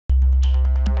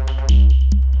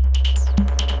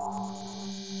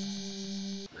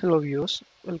Hello viewers,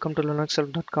 welcome to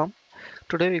linuxhelp.com.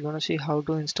 Today we're going to see how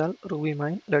to install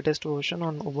Rubymine latest version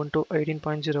on Ubuntu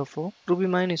 18.04.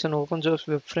 Rubymine is an open source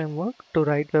web framework to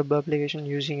write web application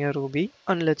using a Ruby.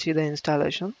 And let's see the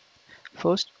installation.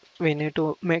 First, we need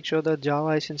to make sure that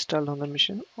Java is installed on the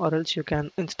machine, or else you can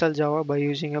install Java by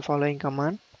using a following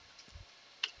command.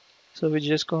 So we're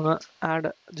just gonna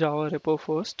add Java repo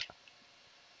first.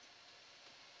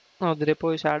 Now the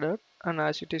repo is added, and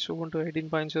as it is Ubuntu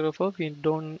 18.04, we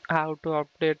don't have to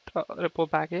update repo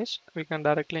package. We can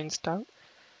directly install.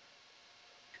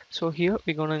 So here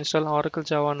we're gonna install Oracle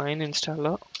Java 9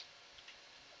 installer.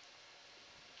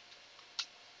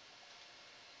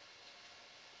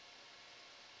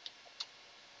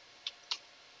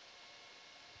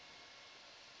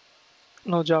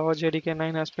 Now Java JDK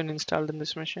 9 has been installed in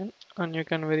this machine, and you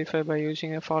can verify by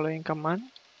using the following command.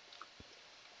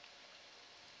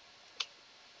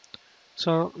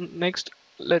 So next,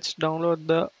 let's download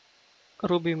the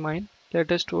Rubymine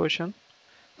latest version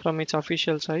from its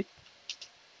official site.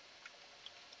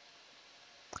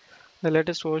 The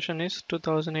latest version is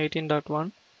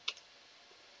 2018.1.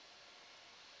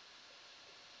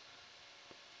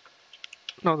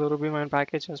 Now the Rubymine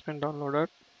package has been downloaded.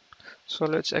 So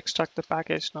let's extract the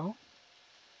package now.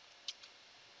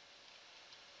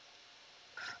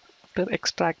 After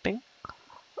extracting,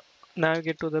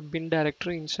 navigate to the bin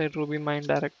directory inside Rubymine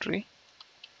directory.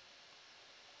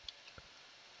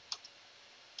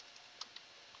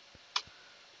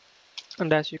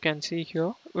 And as you can see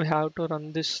here, we have to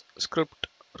run this script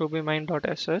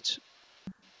rubymine.sh.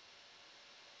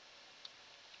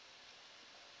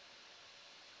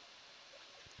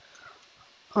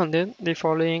 And then the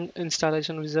following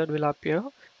installation wizard will appear.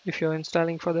 If you're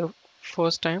installing for the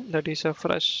first time, that is a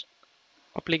fresh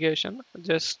application,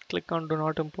 just click on do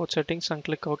not import settings and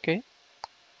click OK.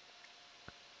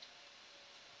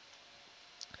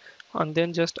 And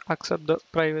then just accept the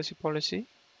privacy policy.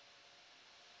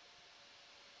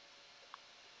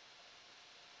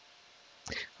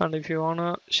 And if you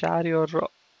wanna share your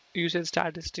usage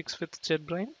statistics with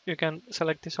JetBrains, you can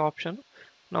select this option.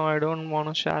 Now I don't want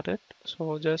to share it,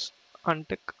 so just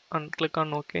untick and click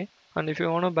on OK. And if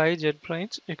you want to buy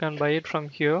JetBrains, you can buy it from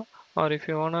here, or if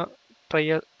you want to try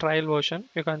a trial version,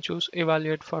 you can choose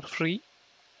evaluate for free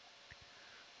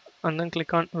and then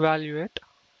click on evaluate.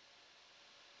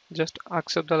 Just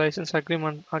accept the license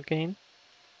agreement again.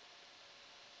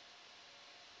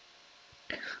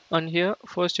 And here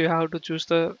first you have to choose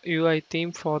the UI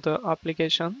theme for the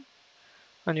application,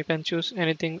 and you can choose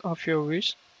anything of your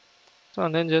wish. So,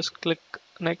 and then just click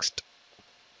next.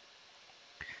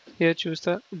 Here choose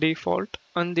the default,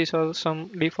 and these are some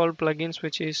default plugins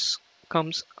which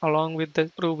comes along with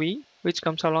the Ruby, which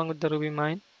comes along with the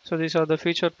Rubymine. So these are the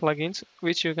featured plugins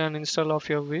which you can install of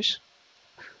your wish.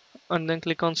 And then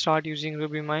click on start using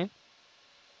Rubymine,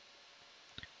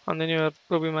 and then your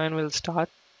Rubymine will start.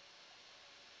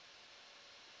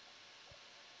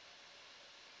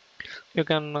 You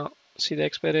can see the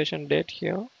expiration date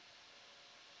here.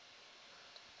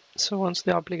 So once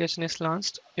the application is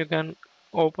launched, you can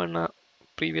open a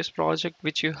previous project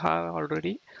which you have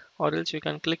already, or else you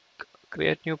can click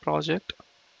create new project,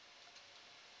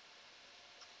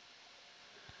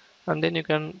 and then you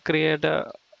can create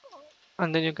a,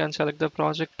 and then you can select the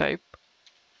project type.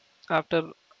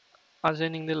 After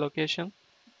assigning the location,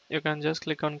 you can just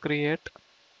click on create.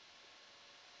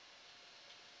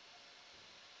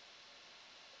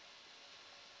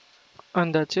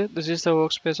 And that's it. This is the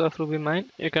workspace of Rubymine.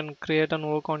 You can create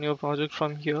and work on your project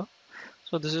from here.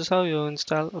 So this is how you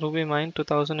install Rubymine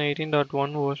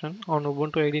 2018.1 version on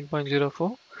Ubuntu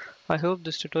 18.04. I hope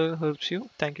this tutorial helps you.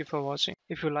 Thank you for watching.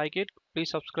 If you like it,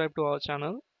 please subscribe to our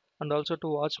channel, and also to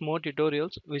watch more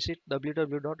tutorials, visit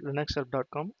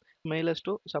www.linuxhelp.com. Mail us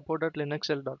to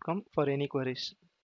support@linuxhelp.com for any queries.